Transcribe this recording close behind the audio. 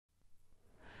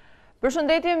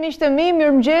Përshëndetje miqtë e mi,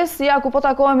 mirëmëngjes, ja ku po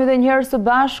takohemi edhe një herë së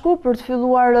bashku për të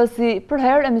filluar si për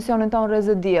herë emisionin tonë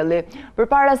Rreze Dielli.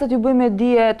 Përpara se t'ju bëjmë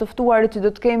dije të ftuarit që do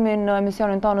të kemi në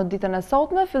emisionin tonë në ditën e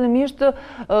sotme, fillimisht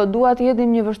dua të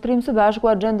jetim një vështrim së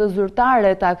bashku agjendës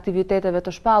zyrtare të aktiviteteve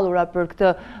të shpallura për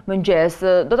këtë mëngjes.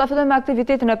 Do ta fillojmë me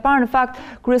aktivitetin e parë. Në fakt,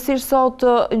 kryesisht sot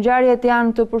ngjarjet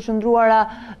janë të përshëndruara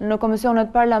në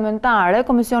komisionet parlamentare.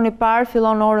 Komisioni i parë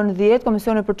fillon orën 10,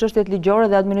 Komisioni për çështjet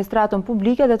ligjore dhe administratën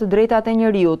publike dhe të drejtat e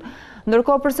njeriut.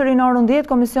 Ndërkohë përsëri në orën 10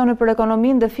 Komisioni për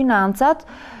ekonominë dhe financat,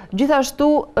 gjithashtu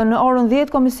në orën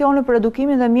 10 Komisioni për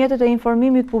edukimin dhe mjetet e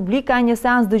informimit publik ka një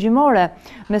seancë dëgjimore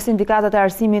me sindikatat e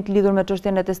arsimit lidhur me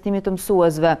çështjen e testimit të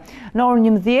mësuesve. Në orën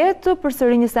 11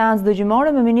 përsëri një seancë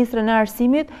dëgjimore me ministren e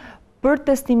arsimit për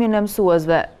testimin e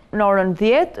mësuesve. Në orën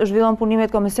 10 zhvillon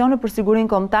punimet Komisionit për sigurinë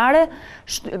kombëtare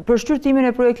për shqyrtimin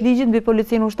e projektligjit mbi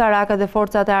policinë ushtarake dhe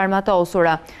forcat e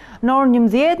armatosura. Në orën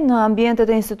 11 në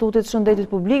ambientet e Institutit Shëndetit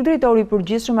Publik, drejtori i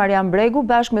përgjithshëm Arjan Bregu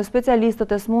bashkë me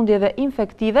specialistët e smundjeve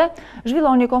infektive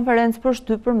zhvillon një konferencë për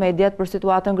shtyp për mediat për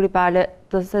situatën gripale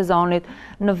të sezonit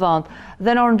në vend.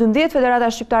 Dhe në orën 12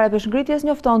 Federata Shqiptare e Peshngritjes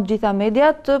njofton të gjitha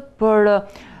mediat për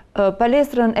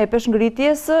palestrën e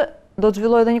peshngritjes. Do të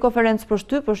zhvillojë edhe një konferencë për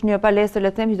shtyp, është një palestër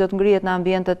le të them që do të ngrihet në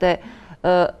ambientet e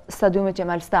stadiumit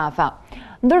Qemal Stafa.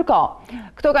 Ndërkohë,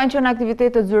 këto kanë qenë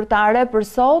aktivitetet zyrtare për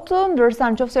sot,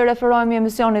 ndërsa nëse referohemi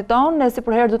emisionit tonë, ne si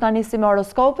përherë do ta nisim me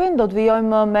horoskopin, do të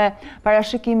vijojmë me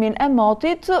parashikimin e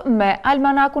motit, me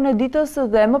almanakun e ditës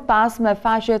dhe më pas me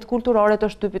faqet kulturore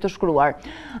të shtypit të shkruar.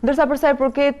 Ndërsa për sa i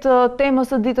përket temës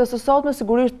së ditës së sotme,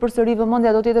 sigurisht përsëri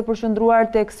vëmendja do të jetë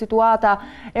përqendruar tek situata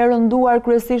e rënduar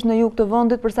kryesisht në jug të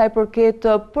vendit për sa i përket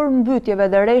përmbytjeve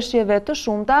dhe rreshjeve të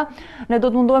shumta. Ne do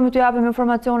të mundohemi t'ju japim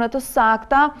informacione të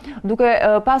sakta, duke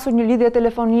pasur një lidhje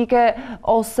telefonike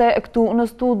ose këtu në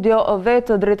studio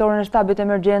vetë drejtorin e shtabit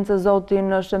emergjencës zotin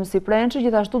Shemsi Prençi.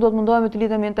 Gjithashtu do të mundohemi të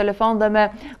lidhemi në telefon dhe me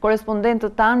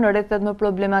korespondentët tanë në rrethet më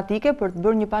problematike për të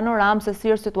bërë një panoramë se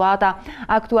si është situata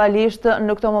aktualisht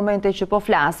në këto momente që po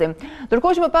flasim.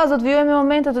 Ndërkohë që më pas do të vijojmë me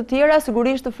momente të tjera,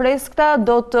 sigurisht të freskëta,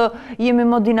 do të jemi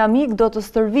më dinamik, do të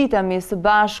stërvitemi së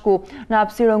bashku në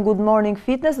hapësirën Good Morning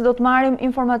Fitness, do të marrim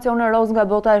informacione roz nga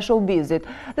bota e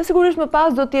showbizit. Dhe sigurisht më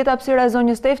pas do të jetë hapësira e zonjës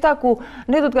Stefta ku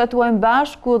ne do të gatuajmë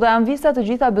bashku dhe anvisa të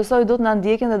gjitha besoj do të na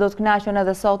ndjekin dhe do të kënaqen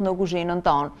edhe sot në kuzhinën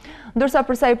tonë. Ndërsa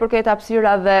për sa i përket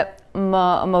hapësirave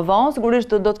më vonë,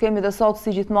 sigurisht do të kemi dhe sot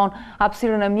si gjithmonë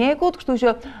hapësirën e mjekut, kështu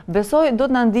që besoj do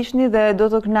të na ndiqni dhe do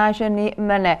të kënaqeni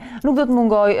me ne. Nuk do të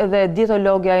mungoj edhe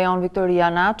dietologja jon Viktoria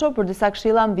Nacho për disa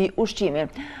këshilla mbi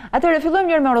ushqimin. Atëherë fillojmë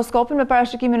njëherë me horoskopin, me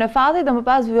parashikimin e fatit dhe më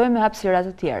pas vijojmë me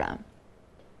hapësirat e tjera.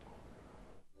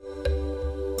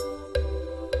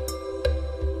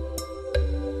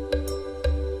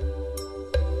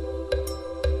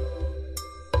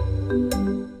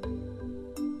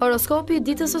 Horoskopi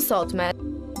ditës së sotme.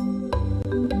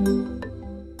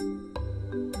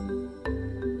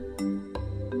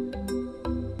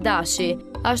 Dashi,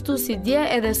 ashtu si dje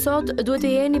edhe sot duhet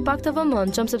të jeni pak të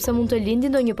vëmendshëm sepse mund të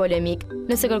lindi ndonjë polemik.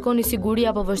 Nëse kërkoni siguri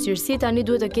apo vështirësi, tani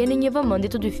duhet të keni një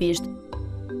vëmendje të dyfisht.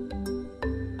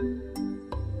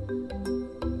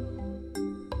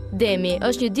 Demi,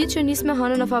 është një ditë që nis me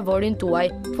hënë në favorin tuaj.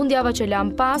 Fundjava që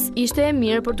lam pas ishte e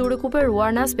mirë për të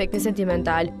rikuperuar në aspektin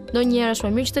sentimental. Ndonjëherë është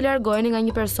më mirë që të largoheni nga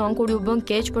një person kur ju bën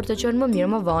keq për të qenë më mirë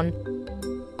më vonë.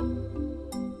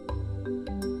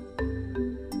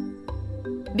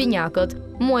 Binjakët,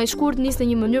 muaji shkurt nis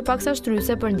në një mënyrë paksa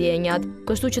shtryese për ndjenjat,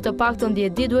 kështu që të paktën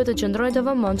 10 ditë duhet të qëndroni të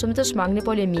vëmendshëm të shmangni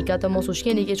polemika, të mos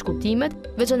ushqeni keq kuptimet,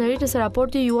 veçanërisht nëse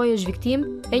raporti juaj është viktim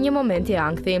e një momenti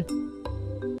ankthi.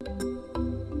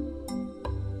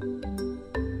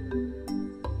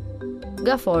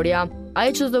 Gaforia,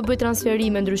 ai që do bëj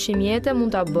transferime ndryshim jete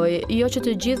mund ta bëj, jo që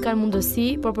të gjithë kanë mundësi,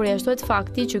 por përjashtohet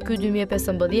fakti që ky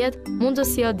 2015 mund të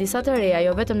sjellë disa të reja,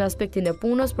 jo vetëm në aspektin e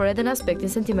punës, por edhe në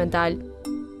aspektin sentimental.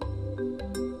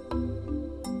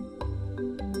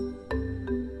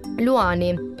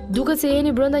 Luani, duket se jeni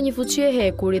brenda një fuqie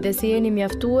hekuri dhe se jeni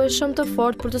mjaftueshëm të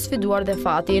fortë për të sfiduar dhe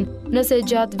fatin. Nëse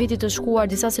gjatë vitit të shkuar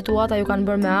disa situata ju kanë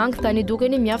bërë me ankth, tani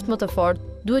dukeni mjaft më të fortë.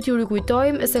 Duhet ju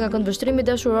rikujtojmë se nga këndvështrimi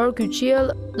dashuror ky qiell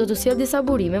do të sjellë disa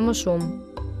burime më shumë.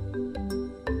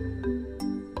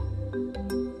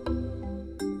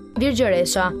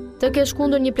 Virgjëresha, të kesh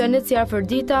kundër një planet si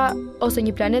Afrodita ose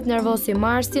një planet nervoz si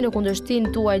Marsi në kundërshtinë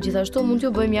tuaj gjithashtu mund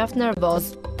t'ju bëjë mjaft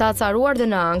nervoz, të acaruar dhe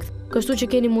në ankth, kështu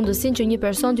që keni mundësinë që një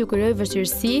person t'ju krijojë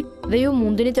vështirësi dhe ju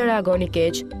mundeni të reagoni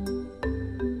keq.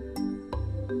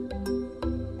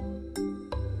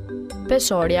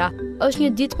 Peshorja, Është një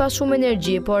ditë pas shumë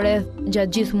energji, por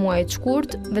gjatë gjithë muajit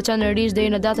shkurt, veçanërisht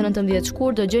deri në datën 19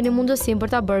 shkurt, do gjeni mundësinë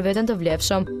për ta bërë veten të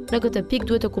vlefshëm. Në këtë pikë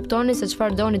duhet të kuptoni se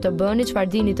çfarë doni të bëni,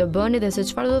 çfarë dini të bëni dhe se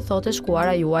çfarë do të thotë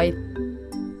shkuara juaj.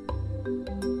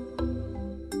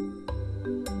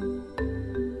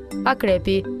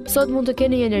 Akrepi, sot mund të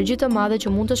keni një energji të madhe që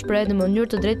mund të shprehet në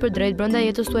mënyrë të drejtpërdrejtë brenda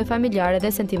jetës tuaj familjare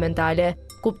dhe sentimentale.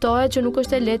 Kuptohet që nuk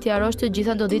është e lehtë t'i harrosh të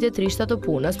gjitha goditjet e trishta të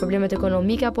punës, problemet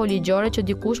ekonomike apo ligjore që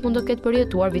dikush mund të ketë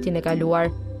përjetuar vitin e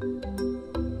kaluar.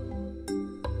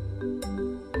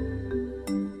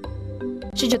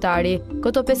 Shigjetari,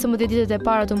 këto 15 ditët e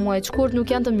para të muajit shkurt nuk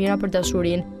janë të mira për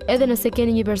dashurinë. Edhe nëse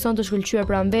keni një person të shkëlqyer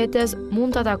pranë vetes,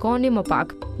 mund ta takoni më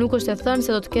pak. Nuk është e thënë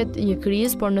se do të ketë një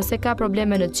krizë, por nëse ka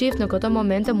probleme në çift, në këto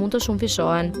momente mund të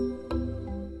shumëfishohen.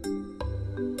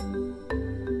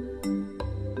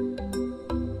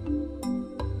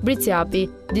 Briciapi,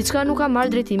 diçka nuk ka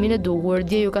marrë drejtimin e duhur,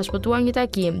 dje ju ka shpëtuar një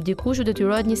takim, dikush ju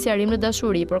detyrohet një sjarim në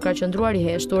dashuri, por ka qëndruar i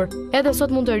heshtur. Edhe sot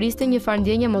mund të rrisni një farë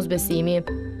ndjenje mosbesimi.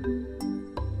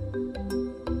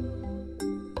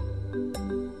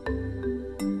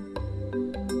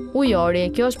 Ujori,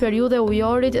 kjo është periudha e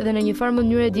ujorit dhe në një farë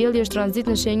mënyrë dielli është tranzit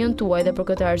në shenjën tuaj dhe për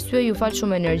këtë arsye ju fal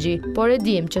shumë energji. Por e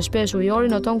dim që shpesh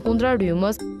ujori noton kundra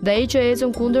rrymës dhe ai që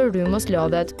ecën kundër rrymës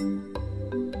lodhet.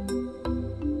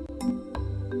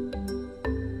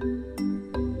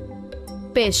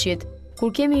 Peshqit,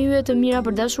 kur kemi hyje të mira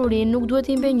për dashurinë, nuk duhet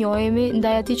të impenjohemi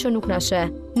ndaj atij që nuk na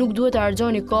sheh. Nuk duhet të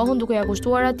harxhoni kohën duke ja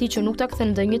kushtuar atij që nuk ta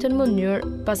kthen në të njëjtën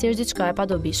mënyrë, pasi është diçka e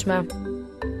padobishme.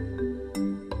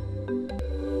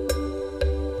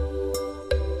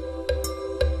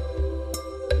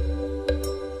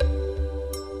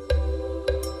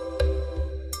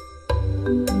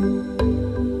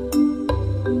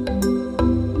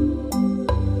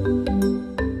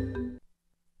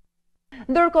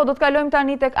 Ndërkohë do të kalojmë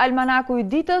tani tek almanaku i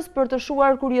ditës për të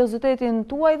shuar kuriozitetin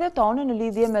tuaj dhe tonë në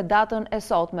lidhje me datën e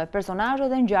sotme, personazhe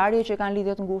dhe ngjarje që kanë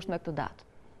lidhje të ngushtë me këtë datë.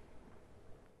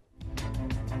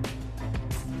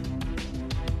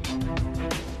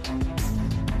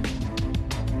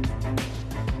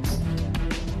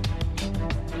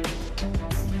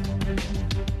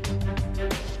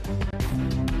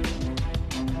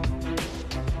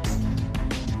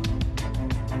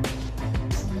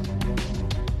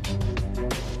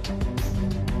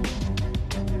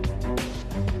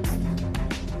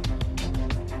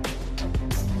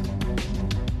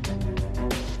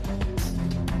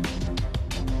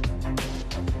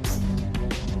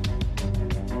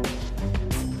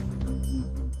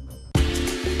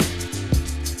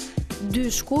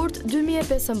 Shkurt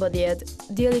 2015.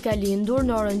 Dielli ka lindur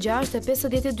në orën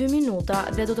 6:52 minuta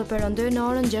dhe do të perëndojë në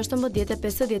orën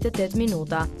 16:58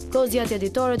 minuta. Kohëzgjatja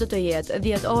ditore do të jetë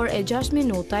 10 orë e 6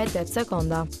 minuta e 8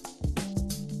 sekonda.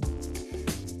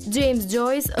 James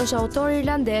Joyce është autor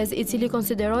irlandez i cili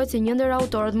konsiderohet si një ndër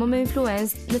autorët më me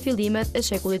influencë në fillimet e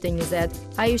shekullit e 20.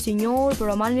 Ai është i njohur për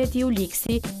romanin e tij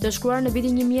Uliksi, të shkruar në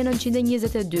vitin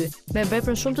 1922, me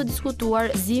veprën shumë të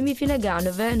diskutuar Zimi i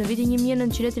Fineganëve në vitin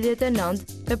 1939,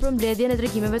 me përmbledhjen e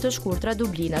tregimeve të shkurtra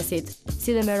Dublinasit,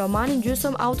 si dhe me romanin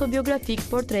gjysmë autobiografik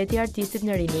Portreti i artistit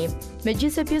në rini.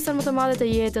 Megjithëse pjesën më të madhe të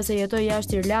jetës e jetoi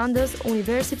jashtë Irlandës,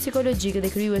 universi psikologjik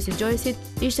dhe krijuesi i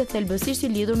Joyce-it ishte thelbësisht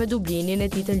i lidhur me Dublinin e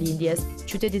tij të lindjes,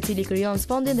 qyteti i cili krijon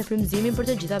sfondin dhe frymëzimin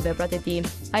për të gjitha veprat e tij.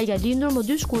 Ai ka lindur më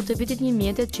 2 shkurt të vitit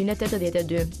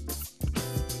 1882.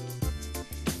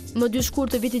 Më 2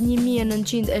 shkurt të vitit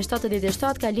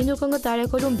 1977 ka lindur këngëtarja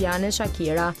kolumbiane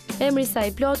Shakira. Emri i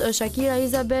saj plot është Shakira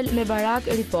Isabel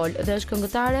Mebarak Ripoll dhe është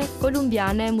këngëtare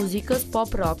kolumbiane e muzikës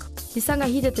pop rock. Disa nga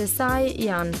hitet e saj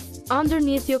janë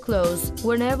Underneath Your Clothes,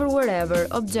 Whenever Wherever,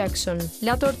 Objection,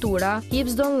 La Tortura,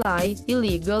 Hips Don't Lie,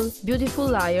 Illegal,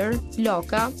 Beautiful Liar,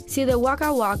 Loka, si dhe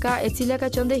Waka Waka, e cila ka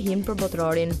qenë himn për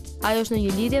botrorin. Ajo është në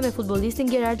një lidhje me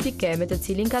futbollistin Gerard Piqué, me të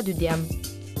cilin ka 2 djem.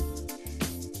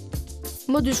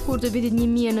 Më 2 shkurt të vitit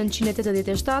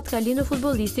 1987 ka lindur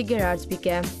futbollisti Gerard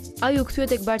Piqué. Ai u kthye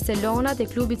tek Barcelona,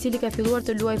 tek klubi i cili ka filluar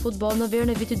të luajë futboll në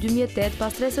verën e vitit 2008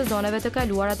 pas 3 sezoneve të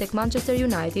kaluara tek Manchester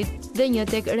United dhe një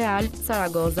tek Real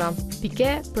Zaragoza.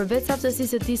 Piqué, përveç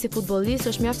saftësisë së tij si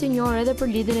futbollist, është mjaft i njohur edhe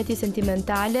për lidhjen e tij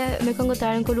sentimentale me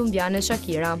këngëtaren kolumbiane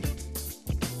Shakira.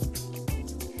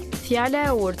 Fjala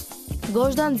e urtë.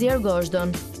 Gozhda nxjerr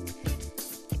gozhdën.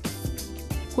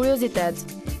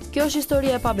 Kuriozitet. Kjo është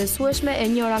historia e pabesueshme e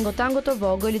një orangotango të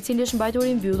vogël i cili është mbajtur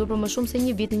i mbyllur për më shumë se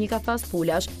një vit në një kafaz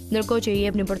pulash, ndërkohë që i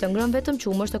jepnin për të ngrënë vetëm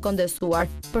qumësh të kondensuar.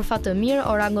 Për fat të mirë,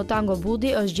 orangotango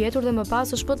Budi është gjetur dhe më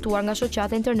pas është shpëtuar nga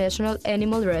shoqata International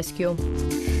Animal Rescue.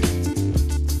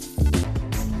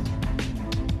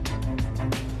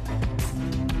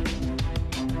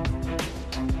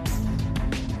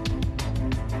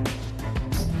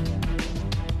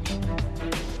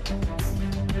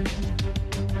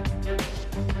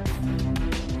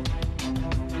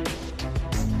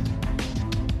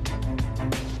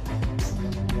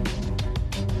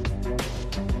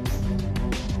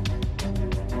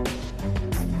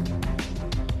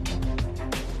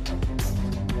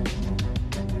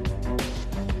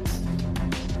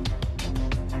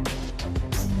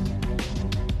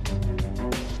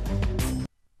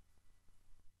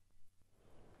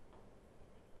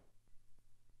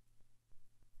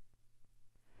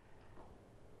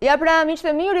 Ja pra, miqtë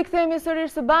e mirë, rikthehemi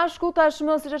sërish së bashku,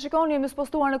 tashmë siç e shikoni jemi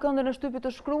postuar në këndën e shtypit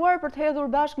të shkruar për të hedhur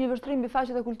bashkë një vështrim mbi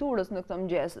faqet e kulturës në këtë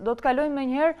mëngjes. Do të kalojmë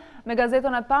menjëherë me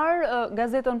gazetën e parë,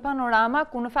 gazetën Panorama,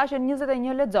 ku në faqen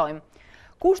 21 lexojmë: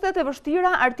 Kushtet e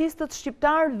vështira, artistët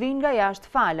shqiptar vinë nga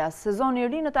jashtë falas. Sezoni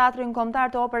i ri në Teatrin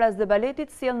Kombëtar të Operës dhe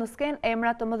Baletit sjell në skenë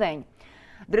emra të mëdhenj.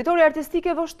 Drejtori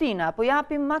artistike Voshtina, po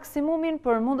japim maksimumin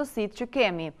për mundësitë që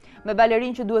kemi. Me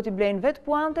balerinë që duhet i blejnë vetë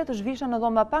puante, të zhvishen në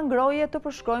dhomba pa ngroje, të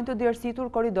përshkrojnë të djersitur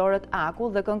korridorët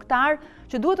akull dhe këngëtar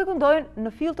që duhet të këndojnë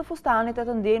në fill të fustanit e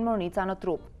të ndjejnë mornica në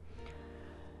trup.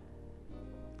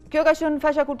 Kjo ka qenë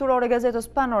faqja kulturore e gazetës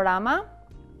Panorama.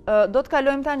 Do të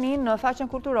kalojmë tani në faqen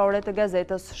kulturore të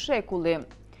gazetës Shekulli,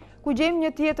 ku gjejmë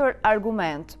një tjetër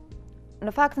argument.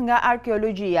 Në fakt nga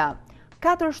arkeologjia.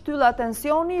 4 shtylla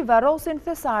tensioni varrosin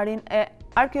thesarin e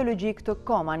arkeologjik të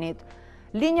Komanit.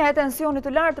 Linja e tensionit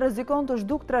të lartë rrezikon të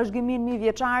zhduk trashëgimin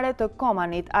mijëvjeçare të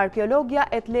Komanit. Arkeologja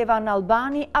Etleva në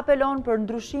Albani apelon për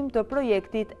ndryshim të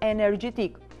projektit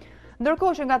energjetik.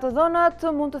 Ndërkohë që nga të dhënat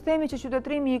mund të themi që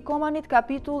qytetërimi i Komanit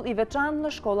kapitull i veçantë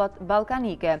në shkollat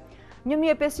ballkanike.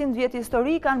 1500 vjet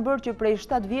histori kanë bërë që prej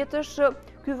 7 vjetësh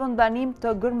ky vendbanim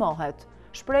të gërmohet.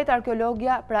 Shpreh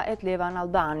arkeologja pra Etleva në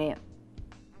Albani.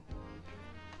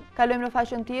 Kalojmë në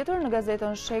faqen tjetër në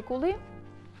gazetën Shekulli.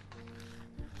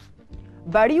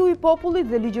 Bariu i popullit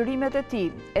dhe ligjërimet e tij.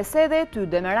 Ese dhe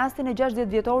etyde me rastin e 60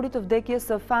 vjetorit të vdekjes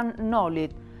së Fan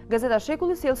Nolit. Gazeta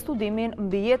Shekulli sjell studimin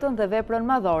mbi jetën dhe veprën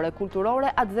madhore,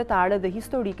 kulturore, atëzetare dhe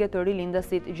historike të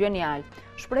rilindasit gjenial.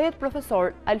 Shprehet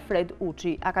profesor Alfred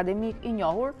Uçi, akademik i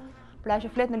njohur, pra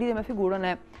që flet në lidhje me figurën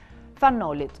e Fan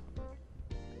Nolit.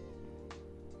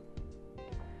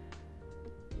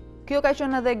 Kjo ka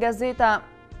qenë edhe gazeta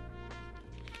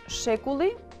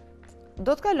Shekulli.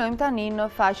 Do të kalojmë tani në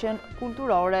faqen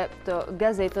kulturore të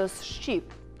gazetës Shqip,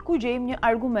 ku gjejmë një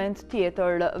argument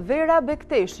tjetër. Vera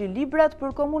Bekteshi, librat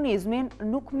për komunizmin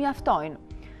nuk mjaftojnë.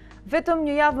 Vetëm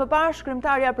një javë më parë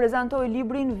shkrimtarja prezantoi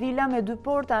librin Vila me 2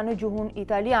 porta në gjuhën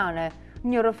italiane,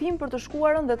 një rrëfim për të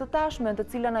shkuarën dhe të tashmen të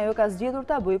cilën ajo ka zgjedhur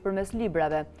ta bëjë përmes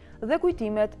librave, dhe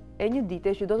kujtimet e një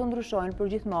dite që do të ndryshojnë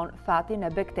përgjithmonë fatin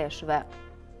e Bekteshëve.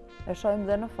 E shohim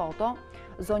dhe në foto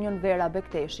zonjën Vera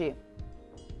Bekteshi.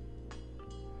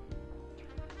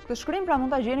 Këtë shkrim pra mund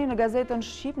ta gjeni në gazetën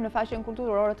Shqip në faqen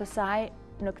kulturore të saj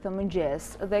në këtë mëngjes.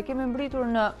 Dhe kemi mbritur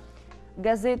në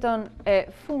gazetën e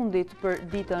fundit për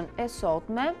ditën e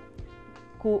sotme,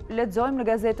 ku lexojmë në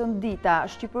gazetën Dita,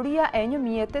 Shqipëria e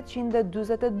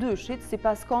 1842-shit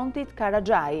sipas kontit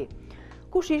Karaxhai.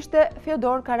 Kush ishte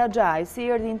Fyodor Karaxhai, si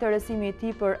erdhi interesimi i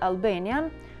tij për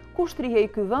Albanian, ku shtrihej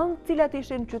ky vend, cilat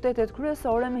ishin qytetet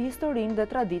kryesore me historinë dhe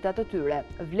traditat e tyre,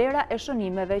 vlera e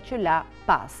shënimeve që la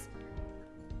pas.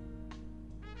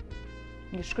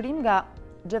 Një shkrim nga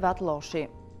Xhevat Loshi.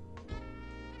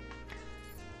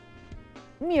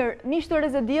 Mirë, miqtë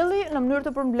Rreze Dielli, në mënyrë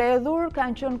të përmbledhur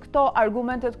kanë qenë këto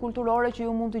argumentet kulturore që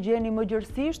ju mund të gjeni më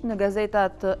gjërësisht në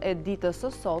gazetat e ditës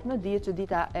së sotme. Dihet që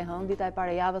dita e hënë, dita e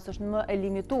parë javës është më e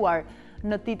limituar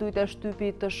në titujt e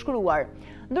shtypit të shkruar.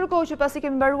 Ndërkohë që pasi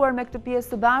kemi mbaruar me këtë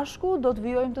pjesë së bashku, do të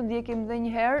vijojmë të ndjekim edhe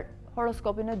një herë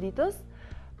horoskopin e ditës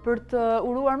për të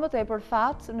uruar më tepër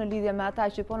fat në lidhje me ata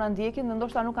që po na ndjekin dhe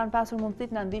ndoshta nuk kanë pasur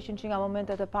mundësitë na ndiqin që nga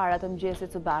momentet e para të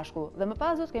mëngjesit së bashku. Dhe më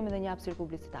pas do të kemi edhe një hapësirë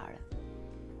publicitare.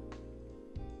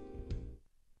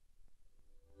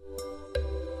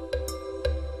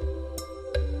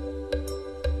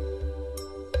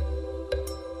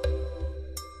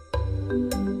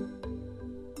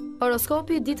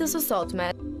 Horoskopi ditës së sotme.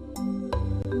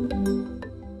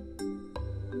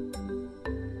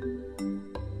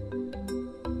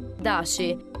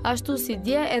 Dashi, ashtu si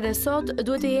dje edhe sot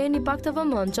duhet të jeni pak të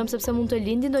vëmendshëm sepse mund të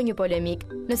lindi ndonjë polemik.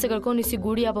 Nëse kërkoni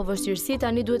siguri apo vështirësi,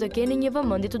 tani duhet të keni një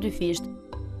vëmendje të dyfisht.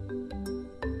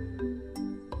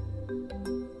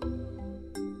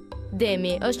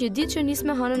 Demi, është një ditë që nis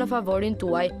me hënë në favorin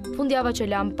tuaj. Fundjava që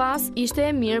lam pas ishte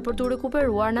e mirë për të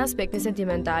rikuperuar në aspektin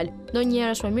sentimental.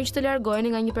 Ndonjëherë është më mirë që të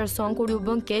largoheni nga një person kur ju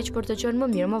bën keq për të qenë më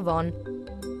mirë më vonë.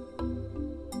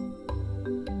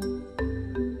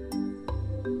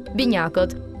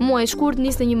 Binjakët, muaji Shkurt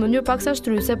nis në një mënyrë paksa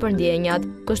shtryese për ndjenjat,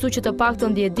 kështu që të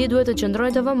paktën 10 ditë duhet të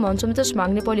qëndroni të vëmendshëm të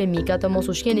shmangni polemika, të mos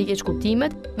ushqeni keq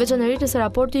kuptimet, veçanërisht nëse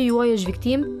raporti juaj është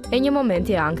viktim e një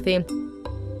momenti ankthi.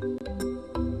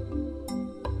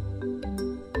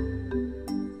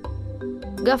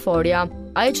 Gaforia,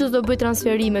 ai që do bëj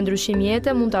transferime ndryshim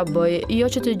jete mund ta bëjë,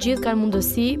 jo që të gjithë kanë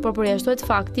mundësi, por përjashtohet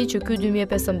fakti që ky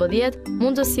 2015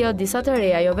 mund të sjellë disa të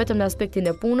reja jo vetëm në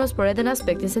aspektin e punës, por edhe në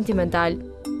aspektin sentimental.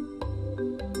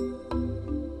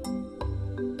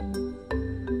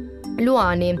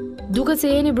 Luani, Duket se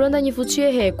jeni brenda një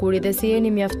fuqie hekuri dhe se jeni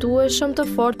mjaftueshëm të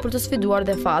fortë për të sfiduar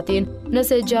dhe fatin.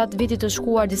 Nëse gjatë vitit të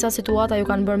shkuar disa situata ju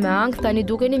kanë bërë me ankth, tani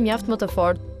dukeni mjaft më të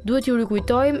fortë. Duhet ju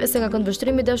rikujtojmë se nga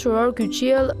këndvështrimi dashuror ky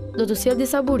qiell do të sjellë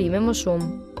disa burime më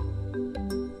shumë.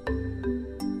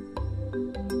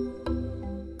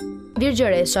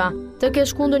 Virgjëresha, të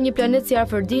kesh kundër një planet si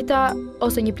Afërdita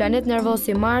ose një planet nervoz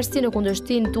si Marsi në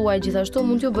kundërshtinë tuaj gjithashtu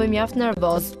mund t'ju bëjë mjaft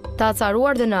nervoz, të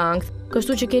acaruar dhe në ankth,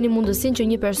 kështu që keni mundësinë që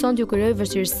një person t'ju krijojë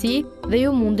vështirësi dhe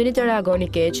ju mundeni të reagoni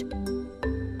keq.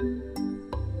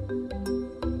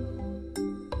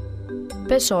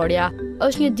 Peshorja,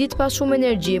 është një ditë pa shumë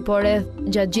energji, por rreth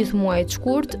gjatë gjithë muajit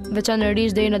shkurt,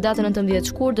 veçanërisht deri në datën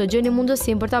 19 shkurt, do gjeni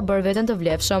mundësinë për ta bërë veten të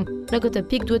vlefshëm. Në këtë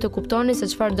pikë duhet të kuptoni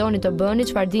se çfarë doni të bëni,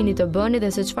 çfarë dini të bëni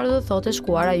dhe se çfarë do të thotë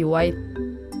shkuara juaj.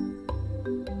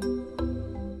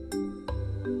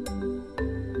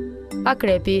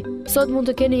 Akrepi, sot mund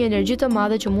të keni një energji të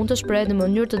madhe që mund të shprehet në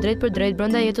mënyrë të drejtpërdrejtë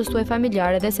brenda jetës tuaj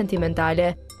familjare dhe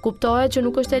sentimentale. Kuptohet që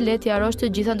nuk është e lehtë t'i harrosh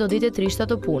të gjitha ndodhjet e trishta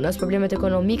të punës, problemet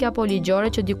ekonomike apo ligjore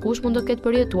që dikush mund të ketë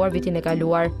përjetuar vitin e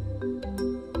kaluar.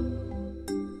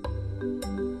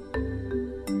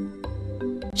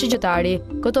 Shigjetari,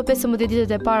 këto 15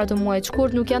 ditët e para të muajit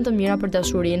shkurt nuk janë të mira për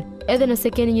dashurinë. Edhe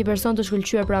nëse keni një person të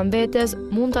shkëlqyer pranë vetes,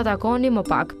 mund ta takoni më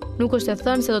pak. Nuk është e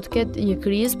thënë se do të ketë një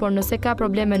krizë, por nëse ka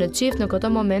probleme në çift, në këto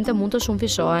momente mund të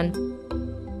shumëfishohen.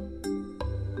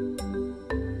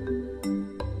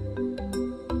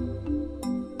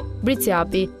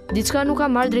 Briciapi, diçka nuk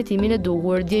ka marrë drejtimin e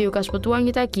duhur, dje ju ka shpëtuar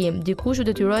një takim, dikush ju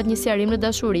detyrohet një sjarim në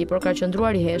dashuri, por ka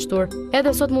qëndruar i heshtur.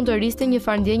 Edhe sot mund të rrisni një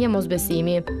farë ndjenje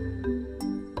mosbesimi.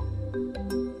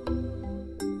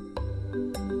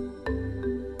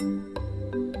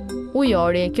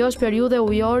 Ujori, kjo është periudha e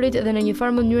ujorit dhe në një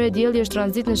farë mënyrë dielli është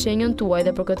tranzit në shenjën tuaj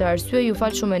dhe për këtë arsye ju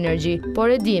fal shumë energji.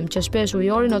 Por e dim që shpesh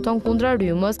ujori noton kundra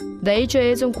rrymës dhe ai që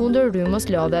ecën kundër rrymës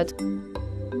lodhet.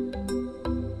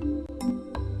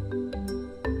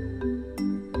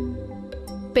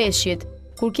 Peshqit,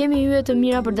 kur kemi hyje të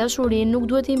mira për dashurinë, nuk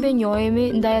duhet të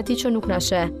impenjohemi ndaj atij që nuk na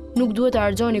sheh. Nuk duhet të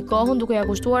harxhoni kohën duke ja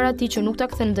kushtuar atij që nuk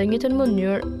ta kthen në të njëjtën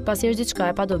mënyrë, pasi është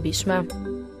diçka e padobishme.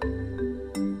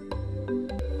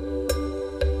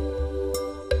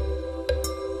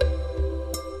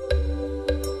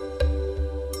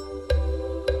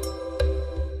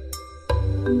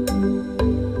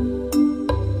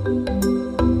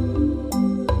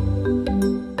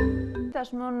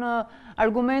 Tashmë në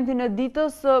argumentin e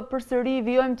ditës, përsëri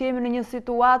vijojmë të jemi në një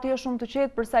situatë jo shumë të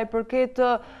qetë për sa i përket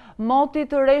motit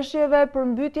të rreshjeve,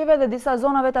 përmbytjeve dhe disa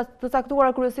zonave të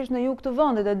caktuara kryesisht në jug të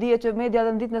vendit. Dhe dihet që media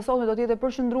dhe në ditën e sotme do të jetë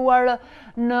përqendruar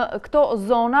në këto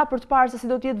zona për të parë se si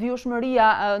do të jetë vjushmëria,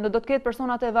 do të ketë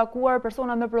persona të evakuar,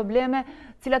 persona me probleme,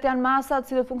 cilat janë masat,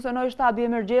 si do funksionojë shtabi i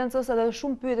emergjencës edhe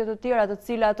shumë pyetje të tjera të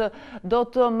cilat do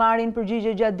të marrin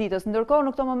përgjigje gjatë ditës. Ndërkohë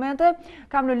në këto momente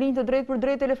kam në linjë të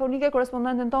drejtpërdrejtë telefonike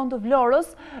korrespondentin tonë të Vlorës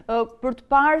për të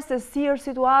parë se si është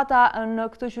situata në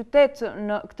këtë qytet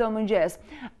në këtë mëngjes.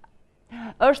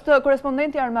 Është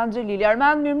korrespondenti Armand Xhelili.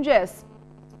 Armand, mirëmëngjes.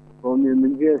 Po,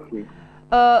 mirëmëngjes.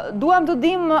 Duam të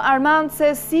dim, Armand, se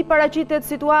si paraqitet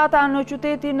situata në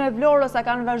qytetin e Vlorës, a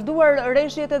kanë vazhduar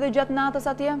rreshjet edhe gjatë natës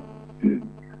atje?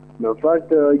 Në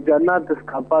fakt, gjatë natës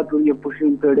ka patur një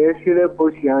pushim të rreshjeve,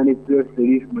 por që janë rikthyer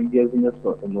sërish mëngjesin e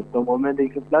sotëm. Në këtë moment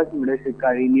që flasim, rreshjet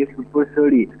ka rinisur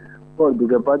përsëri. Por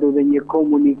duke patur dhe një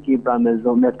komunikim pra me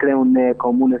kreun e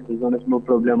komunës të zonës më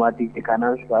problematike që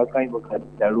kanë Shkurt, më ka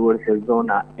deklaruar se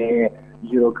zona e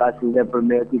Gjirokasit dhe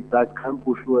Përmetit pra kanë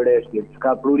pushuar rreshjet.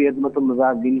 Ka prurjet më të mëdha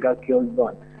vinë nga kjo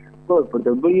zonë. Por për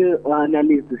të bërë një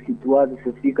analizë të situatës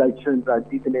se si ka qenë pra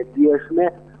ditën e djeshme,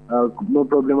 më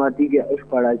problematike është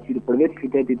paraqitur përveç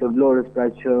qytetit të Vlorës, pra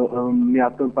që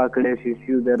mjafton pak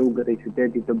rreshje dhe rrugët e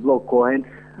qytetit të bllokohen.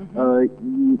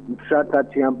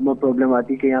 Fshatat që janë më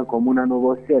problematike janë komuna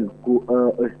Novosel, ku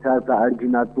është qarta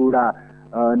argjinatura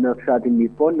në fshatin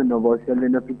Mifon, në Novosel dhe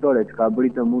në Fitore, që ka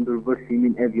bëri të mundur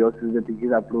vërsimin e vjosës dhe të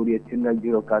gjitha prurjet që nga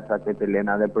Gjirokasa,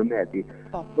 Tepelena dhe Përmeti.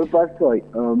 Për pasoj,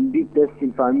 mbi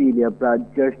 500 familje, pra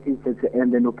 600 sepse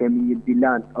ende nuk kemi një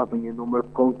bilanc apo një numër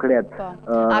konkret.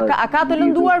 A ka të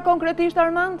lënduar konkretisht,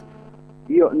 Armand?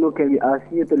 Jo, nuk kemi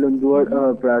asnjë të lënduar,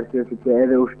 pra arsye se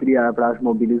edhe ushtria pra është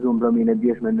mobilizuar mbrëmjen e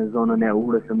djeshme në zonën e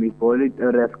Urës së Mifolit,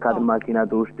 rreth 4 makina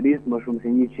të ushtrisë, më shumë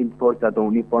se 100 forca të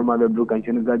uniforma dhe blu kanë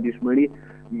qenë në gatishmëri,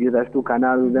 gjithashtu kanë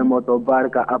ardhur dhe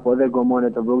motobarka apo dhe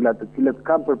gomone të vogla të cilët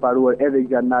kanë përparuar edhe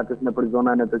gjatë natës nëpër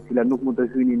zona në të cilat nuk mund të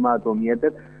hynin me ato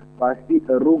mjetet, pasi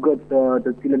rrugët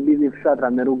të cilët lidhin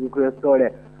fshatra me rrugën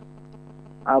kryesore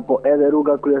apo edhe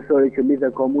rruga kryesore që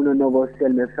lidhet komunën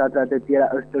Novosel me fshatrat e tjera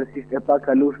është tërësisht e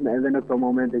pakalueshme edhe në këto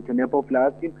momente që ne po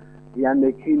flasim, janë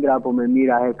me qindra apo me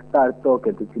mijëra hektar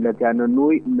toke të cilat janë në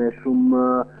ujë me shumë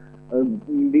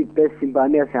mbi 500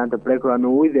 banese janë të prekura në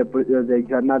ujë dhe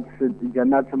gjanat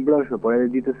së mbrëmshme, por edhe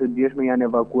ditës së djeshme janë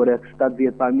evakuar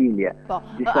 70 familje. Po,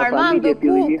 Armand,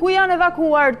 ku janë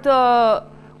evakuar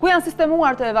ku janë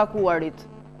sistemuar të evakuarit?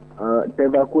 Të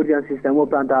evakuar janë sistemuar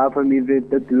pranë të afërmive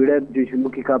të tyre, gjë që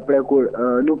nuk i ka prekur,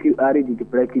 nuk i arriti të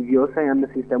preki vjosa, janë në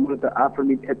sistemuar të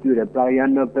afërmit e tyre. Pra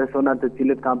janë persona të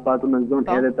cilët kanë patur në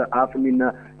zonë edhe të afërmi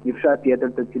në një fshat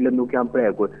tjetër të cilët nuk janë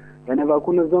prekur. Janë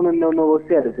evakuar në zonën në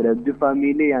Novoseres, 2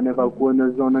 familje janë evakuar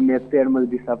në zonën e Termës,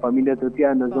 disa familje të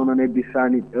tjera në zonën e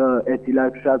Bishanit, e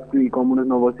cila fshat ky i komunës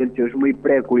Novoseres që është më i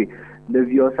prekuri dhe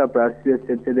vjosa për arsye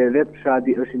sepse dhe vetë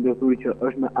fshati është ndërthur që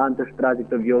është në anë të shtratit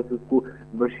të vjosës ku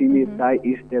vëshimi saj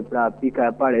ishte pra pika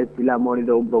e parë e cila mori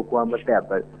dhe u blokua më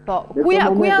tepër. Po, ku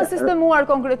janë sistemuar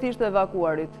konkretisht të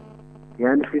evakuarit?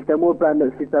 Janë sistemuar pra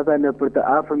në për të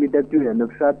afërmit e tyre, në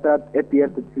fshatat e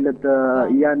tjerë të cilët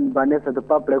janë banesa të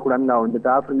paprekura nga unë dhe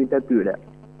të afërmit e tyre.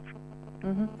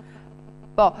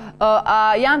 Po,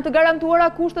 janë të garantuara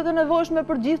kushtet e nevojshme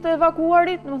për gjithë të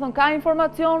evakuarit? Në më thënë, ka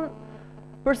informacion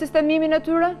për sistemimin e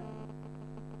tyre?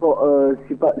 Po,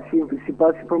 si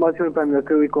pas informacionit pra nga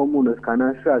kreu i komunës, ka në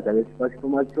shaka, dhe si pas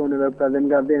informacioneve pra dhe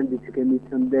nga vendi që kemi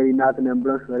qenë deri natën e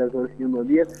mbrëmshme rreth orës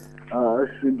 11,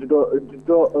 është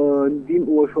çdo ndihmë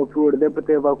u është ofruar dhe për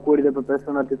të evakuarit dhe për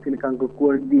personat të cilët kanë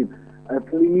kërkuar ndihmë.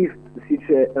 Fillimisht siç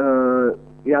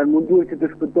janë mundur që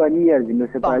të shpëtojnë njerëzit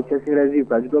nëse paraqesin rrezik,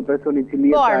 pra çdo person i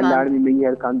cili jep alarmin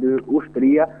menjëherë ka ndyrë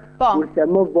ushtria, kurse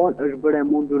më vonë është bërë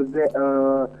mundur dhe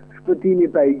shpëtimi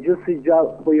pra i gjithë së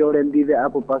gjallë apo jo rendive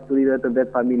apo pasurive të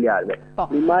vetë familjarëve.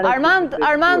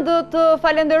 Armand, të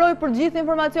falenderoj për gjithë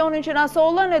informacionin që na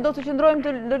sollën, e do të qëndrojmë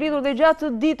të lidhur dhe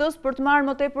gjatë ditës për të marrë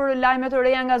më tepër lajme të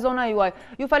reja nga zona juaj.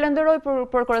 Ju falenderoj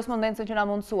për korespondencën që na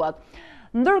mundësuat.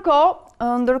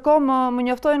 Ndërkohë më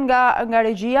njoftojnë nga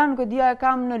regjia, nuk e dia e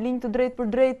kam në linjë të drejtë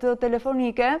për drejtë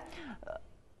telefonike,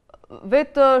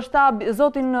 vetë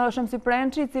zotin Shemsi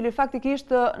Prençi, cili faktikisht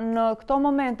në këto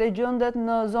momente gjendet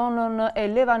në zonën e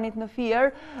Levanit në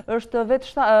Fier, është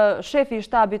vetë shefi i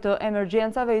shtabit të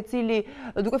emergjencave, i cili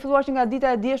duke filluar që nga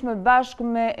dita e djeshme bashkë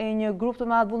me një grup të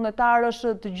madh vullnetarësh,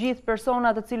 të gjithë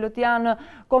personat të cilët janë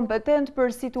kompetent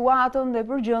për situatën dhe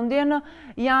për gjendjen,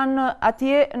 janë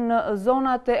atje në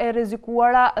zonat e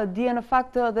rrezikuara, dje në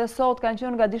fakt dhe sot kanë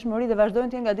qenë nga dishmëri dhe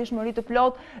vazhdojnë të jenë nga dishmëri të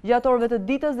plot gjatë orëve të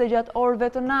ditës dhe gjatë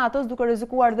orëve të natës, duke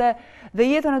rrezikuar dhe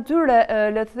jetën e tyre,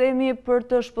 le të themi, për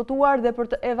të shpëtuar dhe për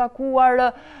të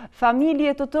evakuar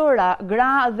familje të tëra,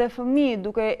 gra dhe fëmijë,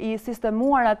 duke i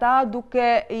sistemuar ata,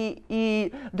 duke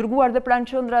i dërguar dhe pranë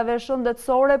qendrave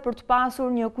shëndetësore për të pasur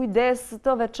një kujdes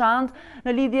të veçantë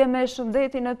në lidhje me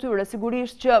shëndetin e tyre.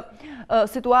 Sigurisht që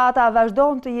situata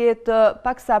vazhdon të jetë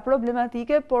paksa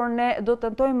problematike, por ne do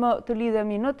të tentojmë të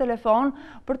lidhemi në telefon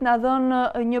për të na dhënë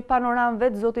një panoramë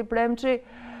vetë zoti Premçi.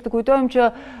 Të kujtojmë që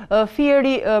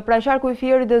Fieri, pra qarku i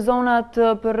Fierit dhe zonat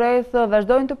përreth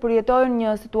vazhdojnë të përjetojnë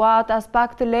një situatë as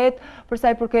pak të lehtë për sa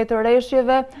i përket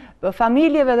rreshjeve,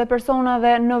 familjeve dhe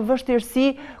personave në vështirësi,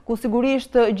 ku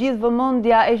sigurisht gjithë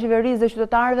vëmendja e qeverisë dhe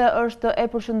qytetarëve është e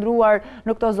përshëndruar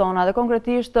në këto zona. Dhe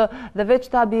konkretisht dhe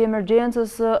vetë shtabi i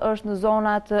emergjencës është në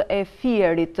zonat e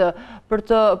Fierit për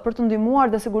të ndihmuar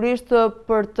dhe sigurisht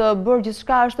për të bërë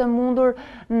gjithçka është e mundur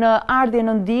në ardhje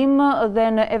në ndihmë dhe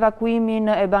në evakuimin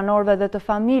e banorëve dhe të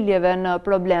familjeve në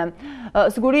problem.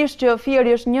 Sigurisht që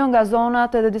Fieri është një nga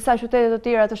zonat edhe disa qytete të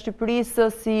tjera të Shqipërisë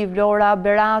si Vlora,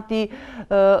 Berati,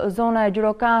 zona e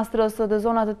Gjirokastrës dhe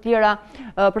zonat të tjera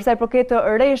përsa i përket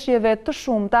rreshjeve të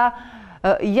shumta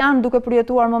janë duke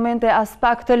përjetuar momente as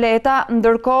pak të lehta,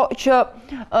 ndërkohë që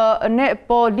ne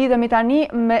po lidhemi tani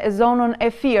me zonën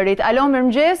e Fierit. Alo,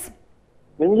 mirëmëngjes.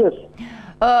 Mirëmëngjes.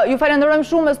 Ju falenderojmë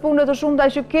shumë me punët të shumta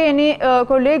që keni,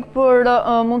 koleg, për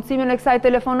mundësimin e kësaj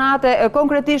telefonate.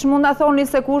 Konkretisht mund ta thoni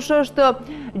se kush është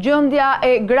gjendja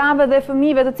e grave dhe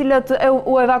fëmijëve të cilët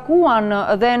u evakuan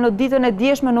dhe në ditën e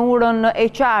djeshme në orën e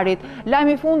qarit.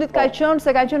 Lajmi i fundit ka qenë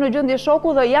se kanë qenë në gjendje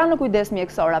shoku dhe janë në kujdes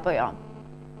mjekësor apo jo?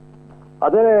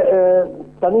 Atëre,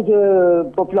 tani që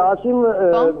po flasim,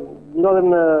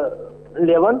 ndodhem në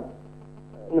Levan,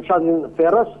 në fshatin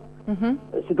Ferrës.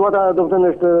 Situata do të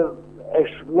thënë është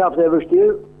mjaft e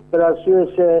vështirë, për arsye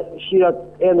se shirat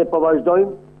ende po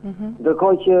vazhdojnë,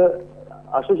 ndërkohë që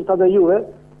ashtu që thanë juve,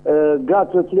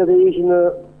 gratë të cilët ishin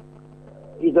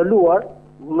izoluar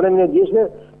mbrëmjen e djeshme,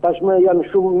 tashmë janë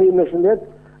shumë mirë me shëndet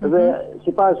dhe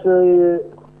sipas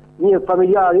një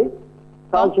familjari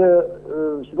thanë që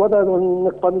situata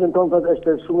në familjen tonë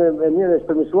është shumë e mirë e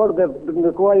shpërmisuar dhe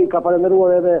ndërkohë i ka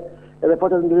falendëruar edhe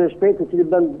forcat e ndërshpejt të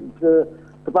cilët bën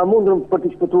të pamundur për të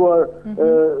shpëtuar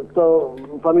këto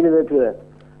familjet e tyre.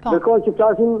 Ndërkohë që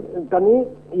flasim tani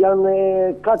janë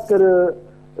katër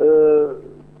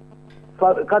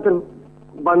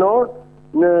banor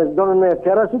në zonën e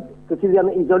Ferrasit, të cilët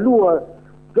janë izoluar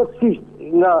plotësisht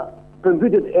nga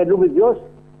përmbytjet e lumit Vjos.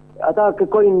 Ata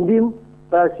kërkojnë ndihmë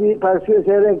për arsye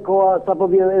se edhe koha sapo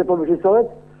vjen edhe po vështirësohet,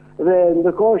 dhe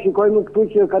ndërkohë shikojmë këtu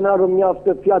që kanë ardhur mjaft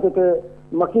fjatë të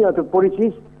makina të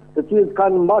policisë, të cilët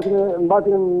kanë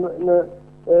mbatin në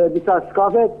disa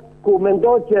skafe, ku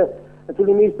mendohet që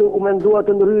fillimisht u mendua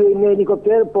të ndryhej me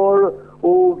helikopter, por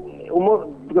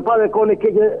duke parë kohën e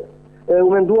keqe u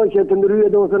mendua që të ndryhej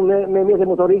domethënë me mjete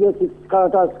motorike, si kanë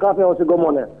ata skafe ose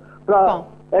gomone. Pra,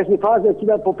 është një fazë e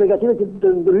cila po përgatitet që të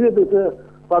ndryhej të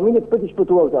familjet për të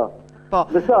shpëtuar këta.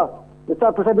 Dhe sa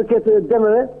për sa i përket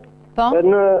dëmeve,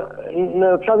 në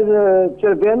fshatin e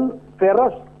Qerven,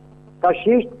 Ferras,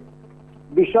 Tashisht,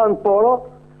 Bishan, Poro,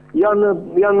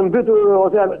 janë mbytur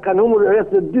ose kanë humbur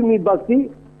rreth 2000 bagti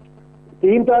të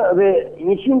imta dhe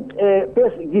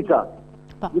 105 gica.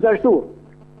 Gjithashtu,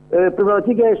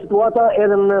 problematika e situata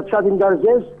edhe në fshatin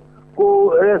Darëzes, ku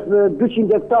rreth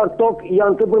 200 hektar tokë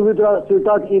janë të përmbytura së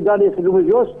rezultati i daljes së lumit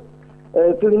Vjos.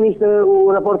 Fillimisht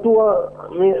u raportua,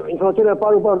 informacione e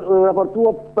parë u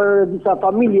raportua për disa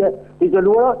familje të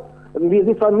izoluara, mbi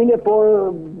 10 familje,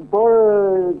 por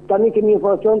tani kemi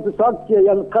informacion të saktë që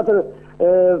janë 4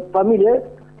 familje,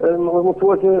 më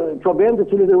thuhet çoben, të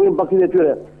cilët ruajnë bakteritë e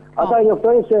tyre. Ata i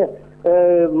njoftojnë se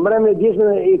mbrëmjen e dieshme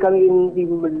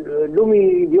lumi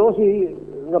Vjosi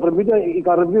nga përmbytja i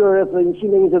ka rrëmbyer rreth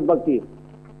 120 bakti.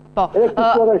 Edhe këtë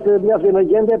situata është mjaft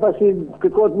emergjente, pasi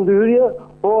kërkohet ndërhyrje,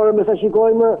 por me sa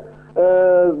shikojmë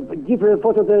gjithë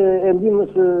fotot e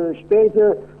ndihmës shpejtë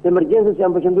të emergjencës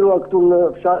janë përqendruar këtu në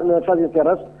fshatin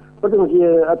Ferras, për të mos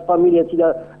atë familje e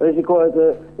cila rrezikohet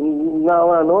nga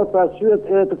ora not, për arsye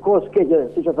të kohës keqe,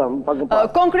 siç e tham pak më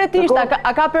parë. Konkretisht,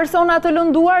 a ka persona të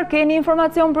lënduar? Keni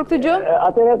informacion për këtë gjë?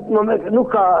 Atëherë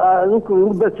nuk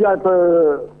bëhet fjalë për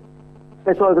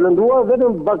persona të lënduar,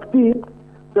 vetëm bakti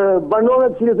të banorëve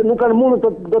të cilët nuk kanë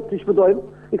mundur do të shpëtojmë,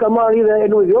 i ka marrë hidhe e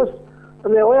lumit Vjos,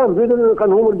 dhe o janë mbytur,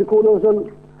 kanë humbur diku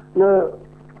në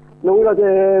ujrat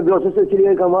e Vjosës, të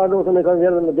cilët ka marrë, e kanë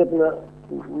vjerë në detë në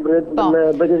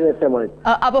bëjtjen e Semonit.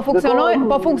 Apo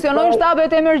funksionojnë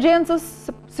shtabet e emergjencës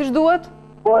siç duhet?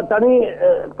 Po, tani,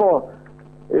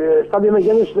 shtabi e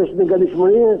emergjencës është në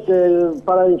gatishmëri, se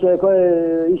para një kohë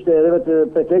ishte edhe vetë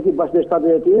prefekti bashkë me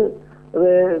shtabin e tij,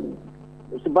 dhe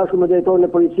së bashku me drejtorin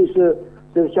e policisë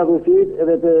të fshatit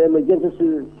edhe të emergjencës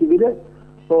civile,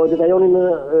 po detajonin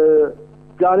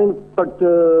planin për të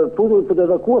futur për të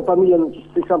evakuar familjen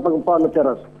që kanë pak më parë në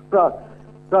Ferras.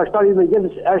 Pra shtabi i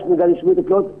emergjencës është në gatishmëri të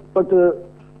plot për të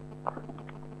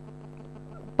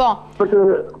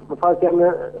më falë janë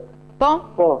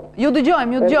Ju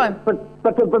dëgjojmë.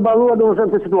 Për të përballuar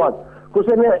domethënë këtë situatë.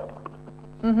 Kurse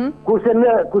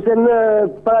në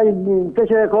para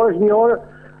 300 kohësh një orë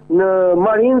në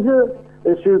Marinzë,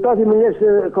 rezultati mëngjes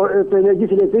të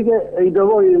energjisë elektrike i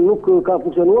dërvoi nuk ka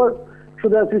funksionuar, kështu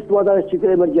që situata është çike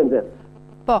emergjente.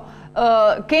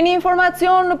 Keni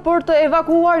informacion për të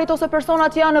evakuarit ose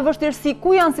personat që janë në vështirësi, ku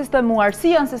janë sistemuar,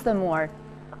 si janë sistemuar?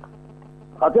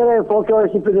 Atëherë, kjo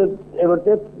është një pyetje e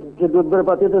vërtet, që duhet bërë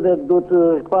patjetër dhe duhet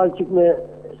parë çik me,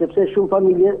 sepse shumë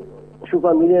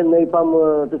familje ne i pam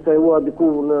të strehuar diku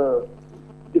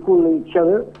në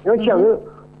qendër, jo në qendër,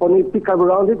 po në pikë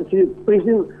karburantit, të cilët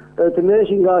prisnin të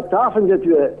merreshin nga të afërmit e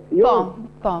tyre.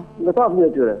 Nga të afërmit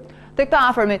e tyre. Tek të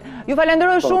afërmit. Ju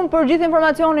falenderoj shumë për gjithë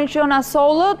informacionin që na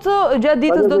sollët. Gjatë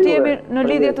ditës do të jemi në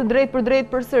lidhje të drejtë për drejtë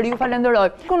përsëri. Ju falenderoj.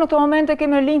 Në këtë moment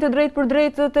kemi linjë të drejtë për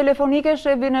drejtë telefonike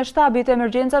shefin e shtabit të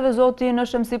emergjencave, zotin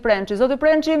Shemsi Prençi. Zoti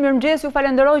Prençi, mirëmëngjes, ju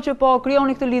falenderoj që po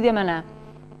krijoni këtë lidhje me ne.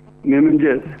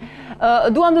 Mirëmëngjes.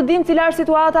 Duam të dim cila është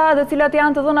situata dhe cilat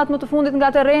janë të dhënat më të fundit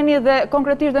nga terreni dhe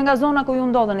konkretisht dhe nga zona ku ju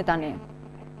ndodheni tani.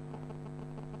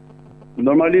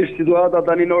 Normalisht situata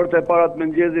tani në orët e parat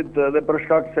mëngjesit dhe për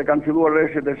shkak se kanë filluar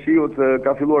rreshtet e shiut,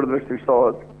 ka filluar të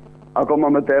vështirësohet akoma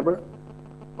më tepër.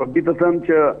 Por di të them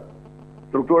që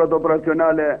strukturat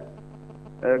operacionale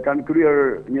kanë kryer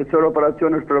një sër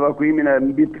operacionesh për evakuimin e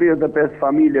mbi 35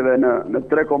 familjeve në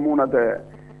 3 komunat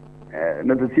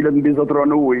në të cilët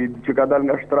mbizotron uji që ka dalë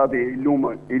nga shtrati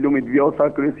i lumit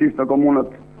Vjosa, kryesisht në komunat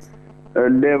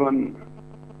Levën,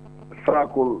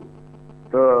 Frakull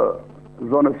të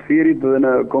zonës Firit dhe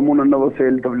në komunën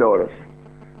Novosel të Vlorës.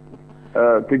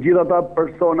 Të gjitha ata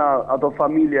persona, ato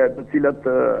familje të cilët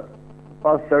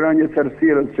pas së rënjës së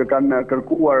errësirës që kanë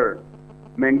kërkuar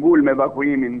me ngulm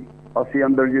evakuimin, pasi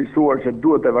janë ndërgjegjësuar që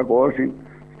duhet evakuoheshin,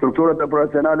 strukturat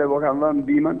operacionale po kanë dhënë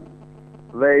ndihmën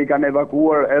dhe i kanë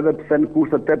evakuuar edhe pse në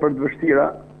kushte tepër të vështira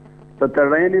të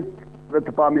terrenit dhe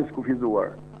të pamjes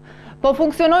kufizuar. Po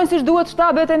funksionojnë siç duhet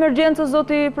shtabet e emergjencës,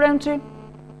 zoti Premçi?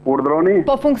 Urdhroni?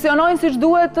 Po funksionojnë siç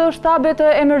duhet shtabet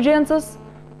e emergjencës?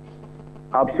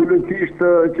 Absolutisht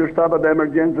që shtabet e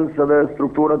emergjencës dhe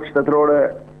strukturat shtetërore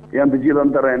janë të gjitha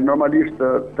në terren. Normalisht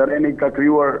terreni ka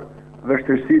krijuar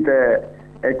vështirësitë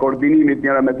e koordinimit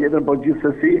njëra me tjetrën, po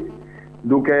gjithsesi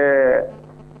duke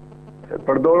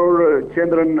përdorur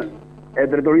qendrën e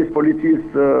drejtorisë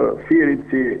policisë Firit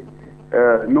si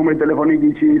numri telefonik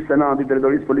i Senatit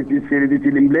drejtorisë policisë Firit, i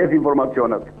cili mbledh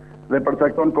informacionet dhe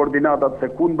përcakton koordinatat se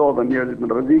ku ndodhen njerëzit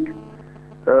në rrezik.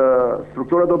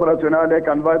 Strukturat operacionale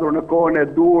kanë vajtur në kohën e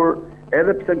dur,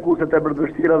 edhe pse në kushte tepër të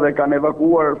vështira, dhe kanë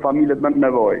evakuuar familjet me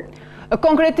nevojë.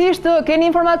 Konkretisht, keni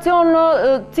informacion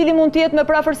cili mund të jetë me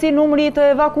prafërsi numri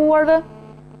të evakuarve?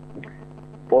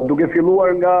 Po, duke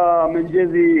filluar nga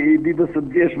mëngjesi i ditës së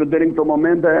djeshme deri në këto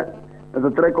momente,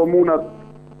 në 3 komunat,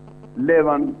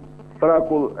 Levan,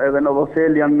 Frakull edhe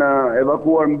Novosel, janë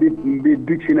evakuar mbi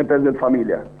 250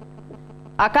 familje.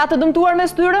 A ka të dëmtuar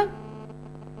mes tyre?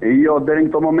 Jo, deri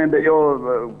në këto momente jo.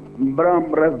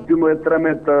 Mbram rreth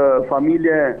 12-13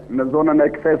 familje në zonën e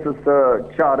kthesës së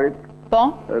Qarrit, po,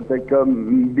 tek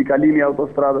mbikalimi i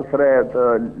autostradës së re të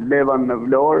Levan në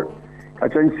Vlorë. Ka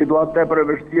qenë situatë tepër e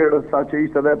vështirë, saqë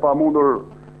ishte dhe pa mundur,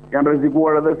 janë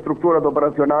rrezikuar edhe strukturat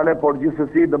operacionale, por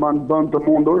gjithsesi dëman bën të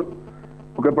mundur,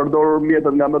 duke përdorur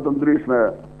mjetet nga më të ndryshme,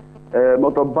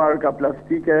 motobarka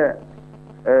plastike,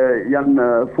 janë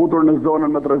futur në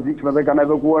zonën më të rrezikshme dhe kanë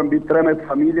evakuuar mbi 13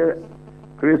 familje,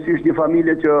 kryesisht një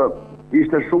familje që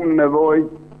ishte shumë në nevojë,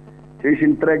 që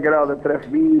ishin 3 gra dhe 3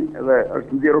 fëmijë, dhe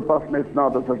është nxjerrur pas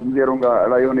mesnatës, është nxjerrur nga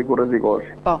rajoni ku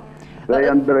rrezikohej. Po. Dhe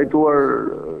janë drejtuar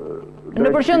në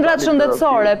përqendrat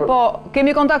shëndetësore, po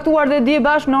kemi kontaktuar dhe dje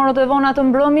bashkë në orët e vona të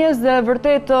mbrëmjes dhe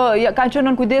vërtet kanë qenë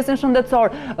në kujdesin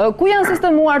shëndetësor. Ku janë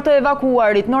sistemuar të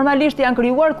evakuarit? Normalisht janë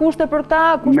krijuar kushte për këta,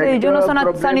 kushte higjiene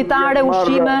sanitare,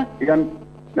 ushqime?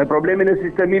 Me problemin e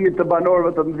sistemimit të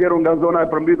banorëve të nxjerrur nga zona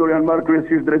e përmbytur janë marrë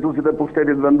kryesisht drejtuesit e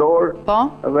pushtetit vendor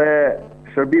dhe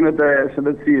shërbimet e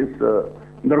shëndetësisë.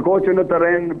 Ndërkohë që në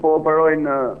terren po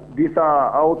operojnë disa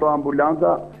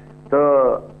autoambulanca të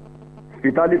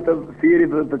Spitalit të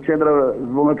Firit dhe të qendrave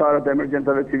vullnetare të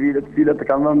emergjencave civile, të cilët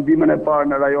kanë dhënë ndihmën e parë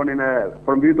në rajonin e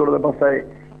përmbytur dhe pastaj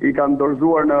i kanë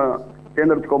dorëzuar në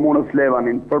qendër të komunës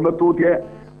Levanin. Për më tutje,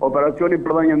 operacioni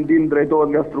për dhënje ndihmë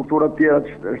drejtohet nga strukturat tjera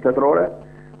shtetërore,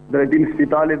 drejtim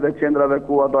spitalit dhe qendrave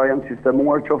ku ato janë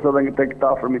sistemuar, qoftë edhe tek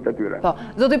të afërmit e tyre. Po,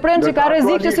 zoti Premçi, ka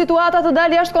rrezik që situata të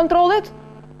dalë jashtë kontrollit?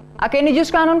 A keni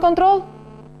gjithçka nën kontroll?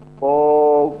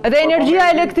 Edhe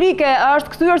energjia elektrike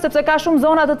është kthyer sepse ka shumë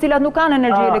zona të cilat nuk kanë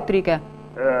energji elektrike.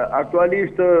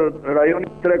 Aktualisht rajoni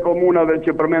 3 komunave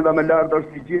që përmenda më lart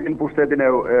është i gjithë në pushtetin e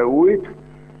ujit,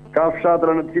 ka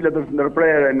fshatra në të cilat është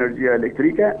ndërprerë energjia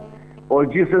elektrike, por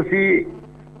gjithsesi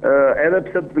edhe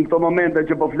pse në këto momente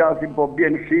që po flasim po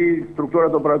bjen shi,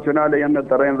 strukturat operacionale janë në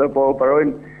terren dhe po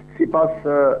operojnë sipas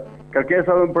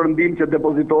kërkesave për ndihmë që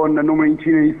depozitohen në numrin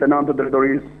 129 të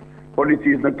drejtorisë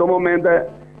policisë. Në këto momente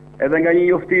edhe nga një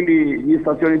njoftim i një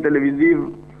stacioni televiziv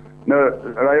në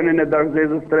rajonin e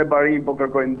Rrezës 3 Barim po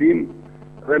kërkojnë ndihmë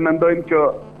dhe mendojmë që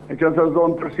nëse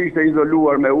zonë tërësisht e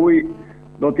izoluar me ujë,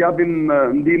 do t'japim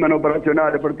ndihmën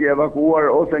operacionale për t'i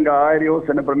evakuuar ose nga ajri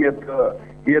ose nëpërmjet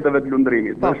jetëve të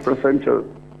lundrimit. Ne shpresojmë që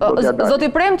do t'ja dalim. Zoti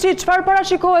Premçi, çfarë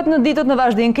parashikohet në ditët në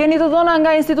vazhdim? Keni të dhëna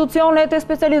nga institucionet e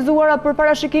specializuara për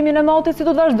parashikimin e motit, si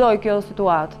do të vazhdojë kjo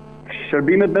situatë?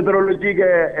 Shërbimet meteorologjike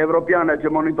evropiane që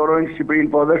monitorojnë Shqipërinë,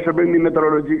 po dhe shërbimi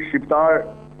meteorologjik shqiptar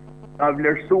ka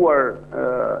vlerësuar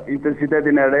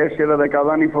intensitetin e rreshjeve dhe ka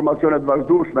dhënë informacione të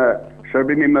vazhdueshme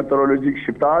shërbimi meteorologjik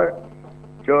shqiptar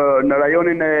që në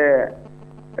rajonin e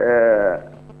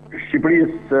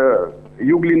Shqipërisë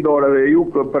juglindore dhe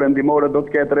jug perëndimore do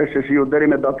të ketë rreshje shiu deri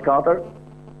me datë 4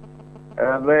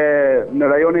 dhe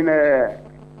në rajonin e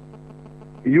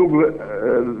jug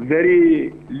veri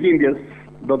lindjes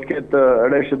do të ketë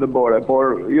rreshje dëbore,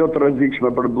 por jo të rrezikshme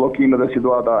për bllokime dhe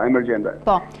situata emergjente.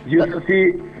 Gjithsesi,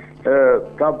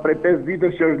 ka prej 5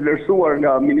 ditësh që është vlerësuar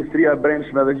nga Ministria e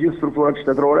Brendshme dhe gjithë strukturat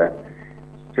shtetërore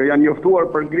që janë njoftuar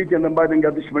për ngritjen dhe mbajtjen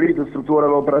nga gatishmëritë të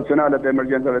strukturave operacionale të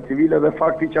emergjencave civile dhe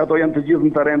fakti që ato janë të gjithë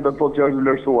në terren do të thotë që është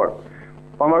vlerësuar.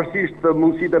 Pavarësisht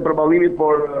mundësitë e përballimit,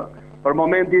 por për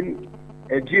momentin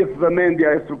e gjithë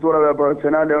vëmendja e strukturave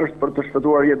operacionale është për të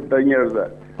shpëtuar jetën e njerëzve.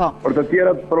 Për të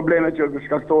tjerat probleme që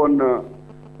shkaktohen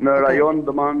në rajon,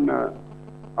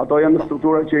 ato janë në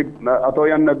struktura që ato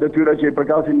janë në detyra që i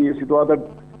përkasin një situatë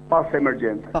pas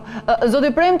emergjence.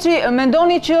 Zoti Premçi,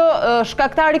 mendoni që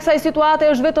shkaktari i kësaj situate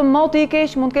është vetëm moti i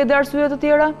keq, mund të ketë arsye të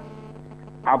tjera?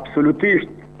 absolutisht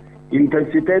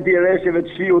intensiteti i rreshjeve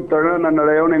të shiut të rëna në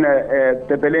rajonin e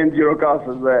Tepelen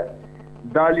Gjirokasës dhe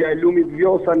dalja e lumit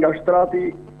Vjosa nga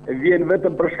shtrati vjen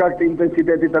vetëm për shkak të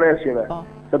intensitetit të rreshjeve.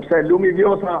 Sepse lumi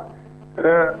Vjosa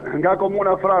nga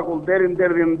komuna Frakull deri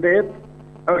në det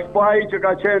është pa ai që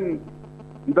ka qenë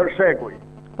ndërshekuj.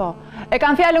 Po. E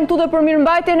kam fjalën këtu dhe për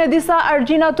mirëmbajtjen e disa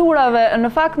argjinaturave. Në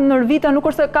fakt në Rvita nuk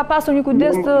është se ka pasur një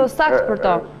kujdes të saktë për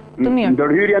to. Të mirë.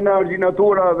 Ndërhyrja në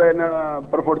argjinatura dhe në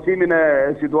përforcimin e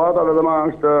situatave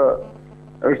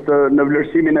është në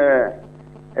vlerësimin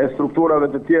e strukturave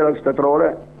të tjera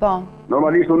shtetërore. Po.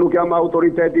 Normalisht unë nuk jam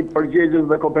autoriteti përgjegjës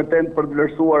dhe kompetent për të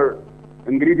vlerësuar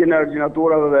ngritjen e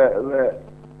argjinaturave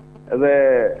dhe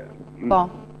po.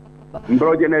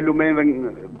 Mbrojtjen e lumenve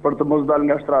për të mos dalë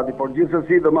nga shtrati, por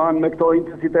gjithsesi domethënë me këto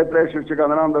intensitet rreshësh që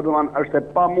kanë rënë domethënë është e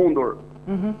pamundur,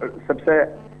 sepse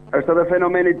është edhe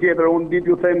fenomeni tjetër. Unë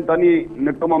ditë ju them tani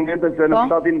në këto momente se në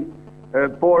shtatin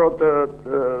porot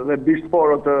dhe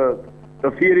bishtporot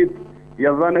të Firit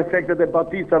janë dhënë efektet e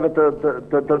baticave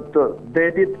të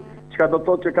detit, çka do të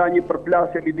thotë që ka një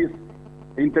përplasje midis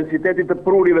intensitetit të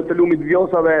prurive të lumit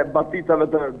Vjosa dhe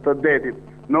baticave të detit.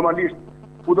 Normalisht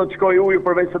ku do të shkoj uji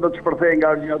përveç se do të shpërthej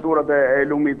nga argjinaturat e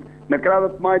lumit në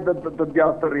krahët të majtë të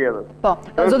djathtë të Rrjedhës. Po.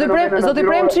 Zoti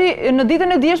Premçi, në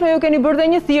ditën e dieshme ju keni bërë dhe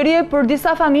një thirrje për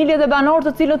disa familje dhe banor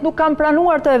të cilët nuk kanë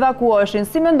pranuar të evakuoheshin.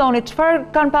 Si mendoni, çfarë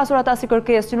kanë pasur ata si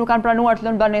kërkesë që nuk kanë pranuar të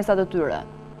lënë banesat e tyre?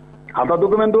 Ata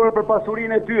duke menduar për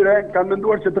pasurinë e tyre, kanë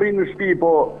menduar që të rinë në shtëpi,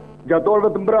 po gjatë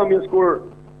orëve të mbrëmjes kur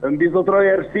mbizotroi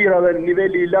errësira dhe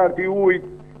niveli i lartë i ujit,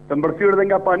 të mbërthyer dhe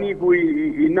nga paniku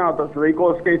i natës dhe i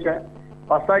kohës keqe,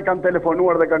 pastaj kanë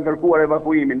telefonuar dhe kanë kërkuar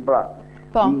evakuimin. Pra,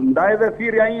 ndaj dhe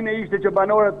thirrja ime ishte që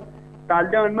banorët ta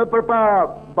lënë më përpara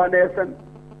banesën,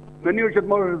 në mënyrë që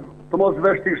të mos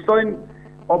vështirësojnë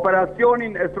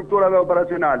operacionin e strukturave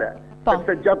operacionale.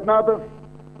 Sepse gjatë natës,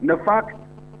 në fakt,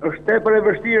 është tepër e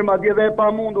vështirë, madje dhe e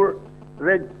pamundur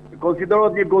dhe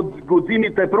konsiderohet një guxim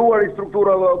i tepruar i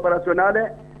strukturave operacionale,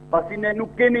 pasi ne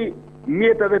nuk kemi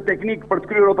mjete dhe teknik për të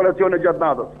kryer operacione gjatë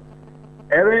natës.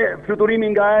 Edhe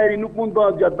fluturimi nga ajri nuk mund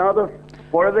bëhet gjatë natës,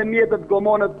 por edhe mjetet,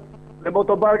 gomonët dhe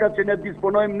motobarkat që ne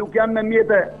disponojmë nuk janë me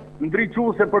mjete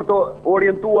ndriçuese për të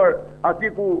orientuar aty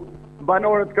ku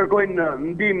banorët kërkojnë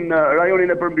ndihmë në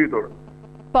rajonin e përmbytur.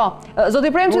 Po,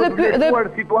 zoti Premçi dhe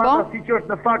situata siç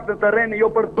është në fakt në terren, jo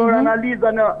për të bërë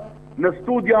analiza në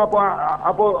studio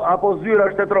apo zyra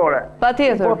shtetërore.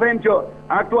 Patjetër. Po them që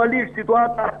aktualisht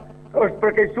situata është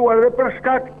përkeqësuar edhe për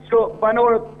shkak që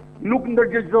banorët nuk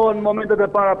ndërgjegjëzohen në momentet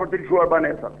e para për të lëshuar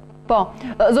banesat. Po,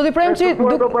 zoti Premçi,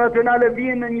 strukturat operacionale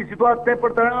vijnë në një situatë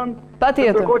tepër të rëndë,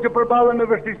 ndërkohë që përballen me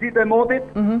vështirësitë e motit,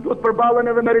 duhet të përballen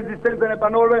edhe me rezistencën e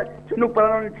banorëve që nuk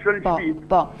pranonin të shërin shtëpitë.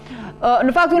 Po.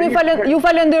 Në fakt unë ju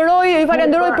falenderoj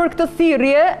për këtë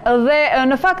thirrje dhe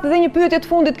në fakt edhe një pyetje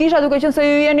të fundit kisha, duke qenë se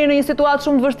ju jeni në një situatë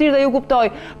shumë të vështirë dhe ju kuptoj.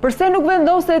 Pse nuk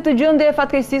vendoset të gjendje e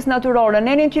fatkeqësisë natyrore?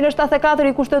 Neni 174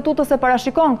 i Kushtetutës e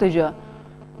parashikon këtë gjë.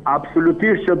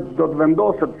 Absolutisht që do të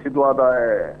vendoset situata e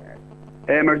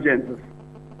emergjencës.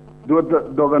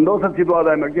 Do vendoset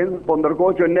situata e emergjencës, po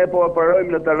ndërkohë që ne po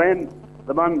operojmë në terren,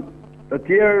 të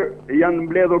tjerë janë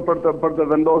mbledhur për të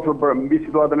vendosur për mbi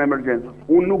situatën e emergjencës.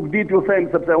 Unë nuk di t'ju them,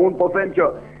 sepse unë po them që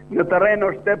në terren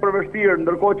është tepër vështirë,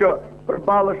 ndërkohë që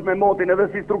përballesh me motin edhe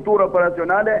si strukturë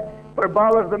operacionale,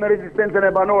 përballesh dhe me rezistencën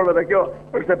e banorëve dhe kjo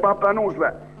është e papranueshme.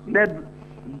 Ne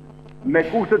me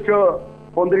kushtet që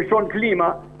po ndryshon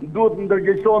klima, duhet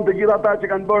ndërgjegjësohen të gjithë ata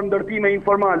që kanë bërë ndërtime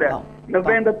informale në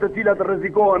vendet të cilat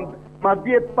rrezikohen,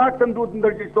 madje të paktën duhet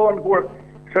ndërgjegjësohen kur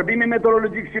Shërbimi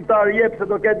Meteorologjik Shqiptar jep se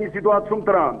do ketë një situatë shumë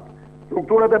të rëndë.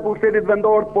 Strukturat e pushtetit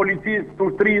vendor, policisë, të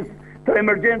ushtrisë, të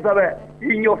emergjencave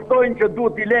i njoftojnë që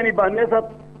duhet t'i lëni banesat,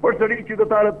 përsëri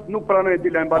qytetarët nuk pranojnë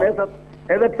t'i lënë banesat,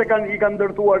 edhe pse i kanë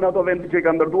ndërtuar në ato vende që i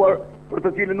kanë ndërtuar, për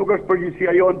të cilën nuk është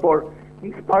përgjegjësia jonë, por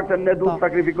në paktën ne duhet të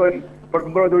sakrifikojmë për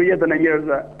të mbrojtur jetën e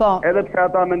njerëzve. Edhe pse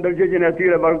ata me ndërgjegjjen e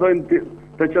tyre vazhdojnë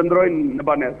të qëndrojnë në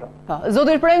banesa.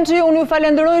 Zoti Premçi, unë ju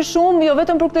falenderoj shumë, jo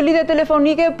vetëm për këtë lidhje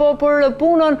telefonike, po për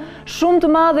punën shumë të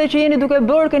madhe që jeni duke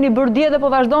bërë, keni bërë dje dhe po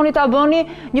vazhdoni ta bëni.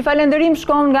 Një falënderim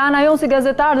shkon nga ana jonë si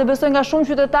gazetar dhe besoj nga shumë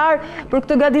qytetar për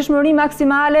këtë gatishmëri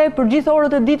maksimale, për gjithë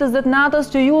orët e ditës dhe të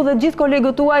natës që ju dhe gjithë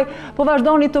kolegët tuaj po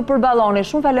vazhdoni të përballoni.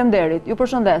 Shumë faleminderit. Ju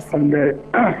përshëndes.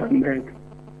 Faleminderit.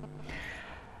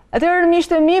 Atëherë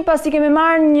miqtë e mi, pasi kemi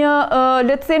marrë një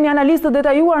le të themi analizë të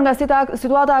detajuar nga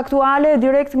situata aktuale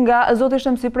direkt nga zoti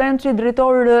Rreze Premçi,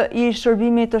 drejtor i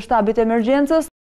shërbimit të shtabit emergjencës,